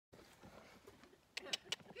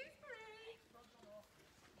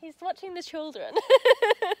He's watching the children.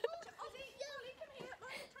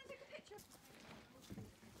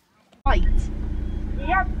 Right.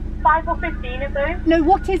 Yeah, 5 or 15 of those. No,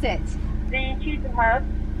 what is it? The cheese and herbs.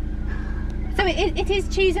 So it is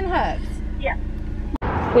cheese and herbs? Yeah.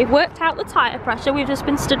 We've worked out the tyre pressure. We've just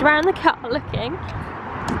been stood around the car looking.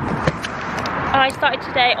 I started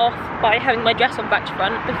today off by having my dress on back to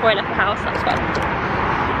front before I left the house. That's fun.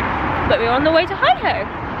 But we're on the way to Hi-Ho.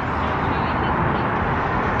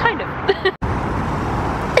 Kind of.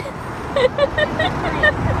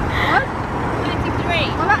 What? 23.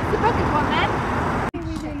 Well, that's the biggest one then.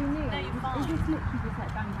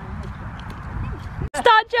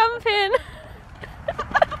 Start jumping.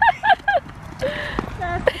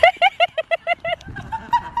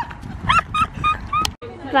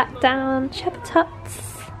 Back down Shepherd's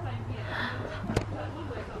Huts.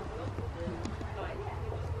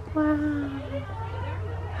 Wow.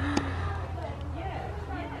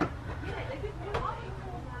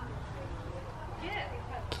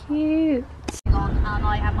 Cute. And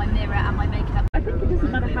I have my mirror and my makeup. I think it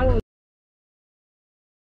doesn't matter how old.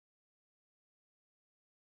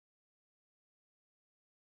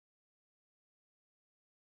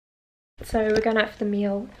 So we're going out for the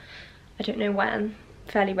meal. I don't know when.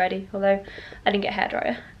 Fairly ready, although I didn't get a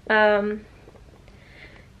hairdryer.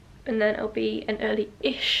 And then it'll be an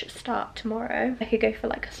early-ish start tomorrow. I could go for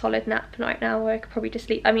like a solid nap right now, or I could probably just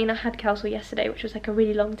sleep. I mean, I had Kelsey yesterday, which was like a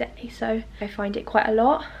really long day, so I find it quite a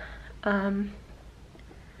lot. But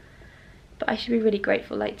I should be really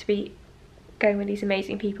grateful, like, to be going with these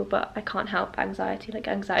amazing people, but I can't help anxiety. Like,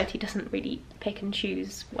 anxiety doesn't really pick and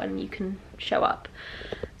choose when you can show up.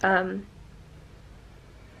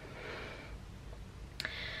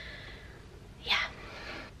 Yeah.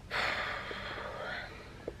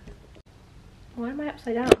 Why am I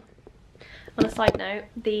upside down? On a side note,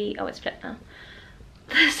 oh, it's flipped now.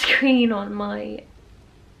 The screen on my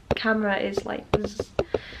camera is like,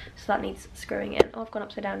 so that needs screwing in. Oh, I've gone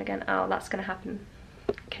upside down again. Oh, that's gonna happen.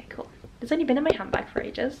 Okay, cool. It's only been in my handbag for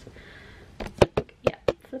ages. Yeah,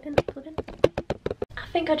 flipping. I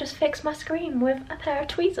think I just fixed my screen with a pair of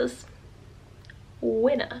tweezers.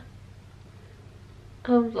 Winner.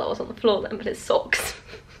 Oh, that was on the floor then, but it's socks.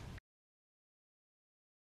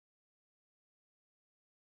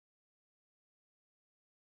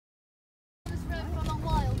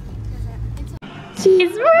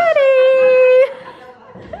 She's ready!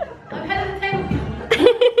 I'm head of the table.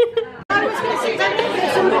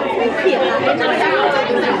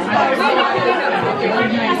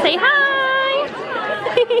 Say hi!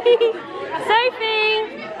 Sophie!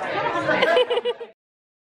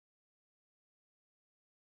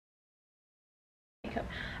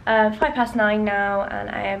 9:05 now, and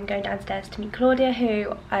I am going downstairs to meet Claudia,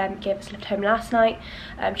 who gave us a lift home last night.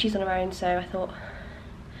 She's on her own, so I thought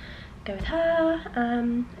go with her.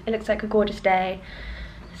 It looks like a gorgeous day,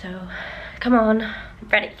 so come on, I'm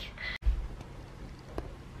ready.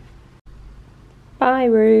 Bye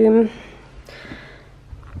room.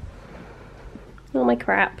 All my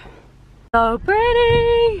crap. So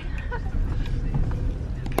pretty!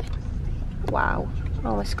 Wow.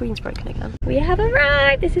 Oh, my screen's broken again. We have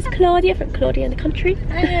arrived! This is Claudia from Claudia in the Country.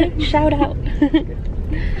 Hey. Shout out.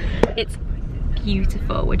 It's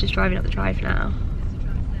beautiful. We're just driving up the drive now.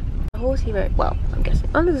 Horsey Road. Well, I'm guessing.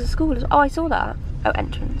 Oh, there's a school as well. Oh, I saw that. Oh,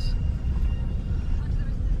 entrance.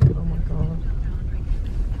 Oh my god.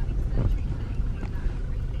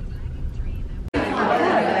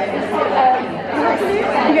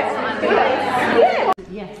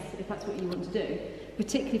 Yes, if that's what you want to do.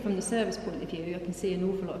 Particularly from the service point of view, I can see an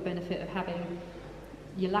awful lot of benefit of having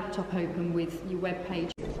your laptop open with your web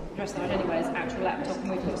page. Dressage Anywhere's actual laptop, and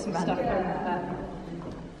we've got some stuff from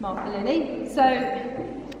Martha Lily. So,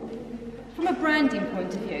 from a branding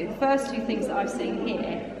point of view, the first two things that I've seen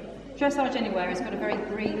here, Dressage Anywhere has got a very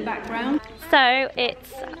green background. So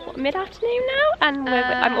it's mid-afternoon now, and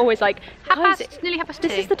I'm always like, nearly half past 2.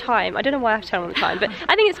 This is the time. I don't know why I have to turn on the time, but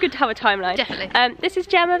I think it's good to have a timeline. Definitely. This is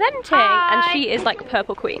Gemma Venting, and she is like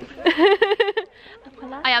Purple Queen.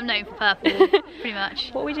 I am known for purple, pretty much.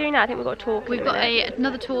 What are we doing now? I think we've got a talk. We've got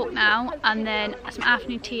another talk now, and then some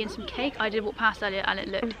afternoon tea and some cake. I did walk past earlier, and it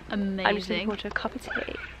looked amazing. I'm just looking forward to a cup of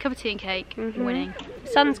tea. Cup of tea and cake, winning.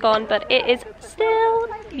 Sun's gone, but it is still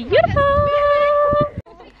beautiful.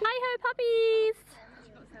 Hi-ho, puppies!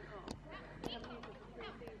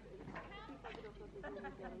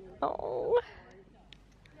 Oh.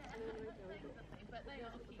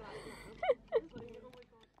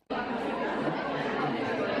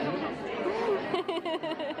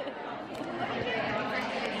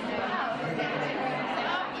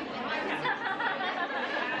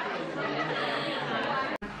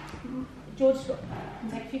 George can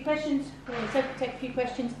take a few questions, Sophie can take a few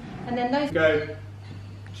questions, and then those go,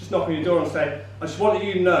 just knock on your door and say, I just wanted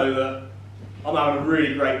you to know that I'm having a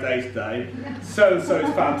really great day today. So and so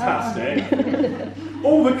is fantastic.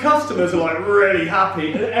 All the customers are like really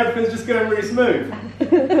happy and everything's just going really smooth. No,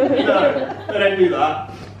 they don't do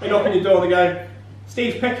that. They knock on your door and they go,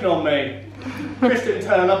 Steve's picking on me. Chris didn't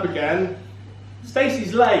turn up again.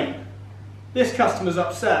 Stacey's late. This customer's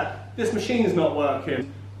upset. This machine's not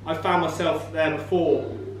working. I found myself there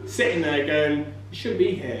before, sitting there going, you shouldn't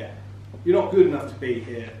be here. You're not good enough to be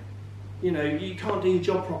here. You know, you can't do your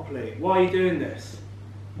job properly. Why are you doing this?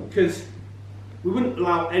 Because we wouldn't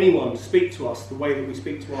allow anyone to speak to us the way that we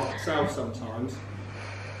speak to ourselves sometimes.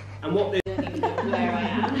 And what they where I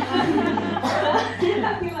am.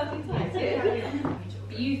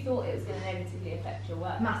 But you thought it was going to negatively affect your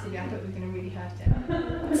work? Massively, I thought it was going to really hurt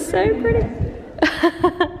it. So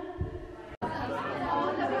pretty.